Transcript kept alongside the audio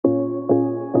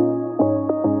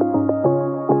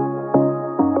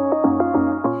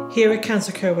Here at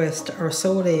Cancer Care West, our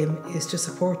sole aim is to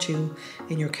support you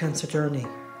in your cancer journey.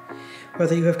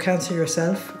 Whether you have cancer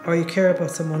yourself or you care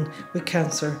about someone with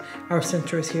cancer, our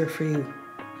centre is here for you.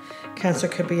 Cancer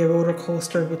can be a roller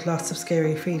coaster with lots of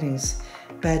scary feelings,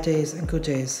 bad days and good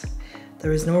days.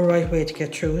 There is no right way to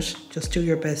get through it, just do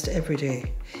your best every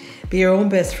day. Be your own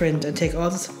best friend and take all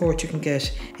the support you can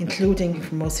get, including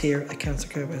from us here at Cancer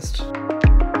Care West.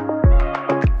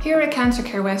 Here at Cancer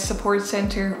Care West Support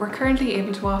Centre, we're currently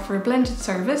able to offer a blended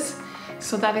service,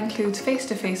 so that includes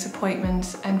face-to-face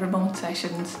appointments and remote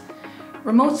sessions.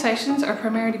 Remote sessions are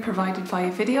primarily provided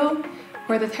via video,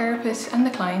 where the therapist and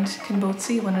the client can both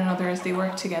see one another as they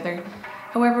work together.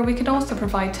 However, we can also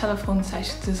provide telephone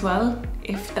sessions as well,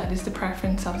 if that is the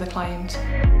preference of the client.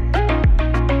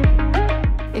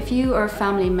 If you or a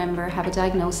family member have a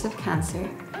diagnosis of cancer,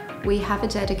 we have a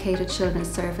dedicated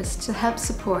children's service to help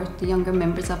support the younger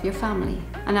members of your family.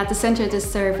 And at the centre of this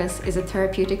service is a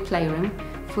therapeutic playroom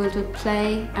filled with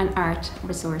play and art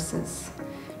resources.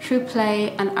 Through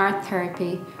play and art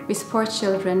therapy, we support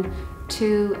children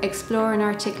to explore and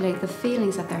articulate the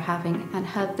feelings that they're having and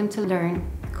help them to learn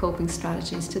coping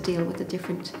strategies to deal with the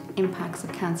different impacts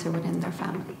of cancer within their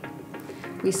family.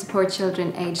 We support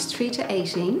children aged 3 to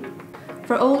 18.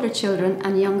 For older children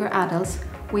and younger adults,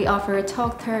 we offer a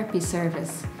talk therapy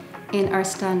service in our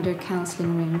standard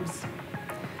counselling rooms.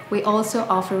 We also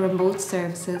offer remote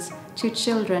services to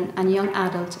children and young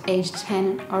adults aged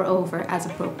 10 or over as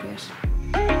appropriate.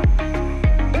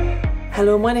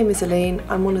 Hello, my name is Elaine.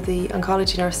 I'm one of the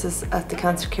oncology nurses at the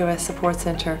Cancer Care West Support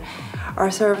Centre.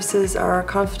 Our services are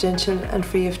confidential and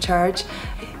free of charge.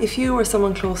 If you or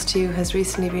someone close to you has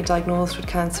recently been diagnosed with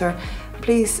cancer,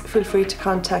 please feel free to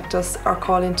contact us or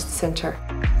call into the centre.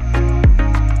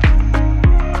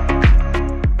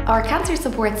 Our cancer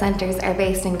support centres are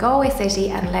based in Galway City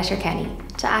and Letterkenny.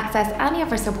 To access any of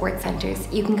our support centres,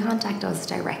 you can contact us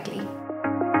directly.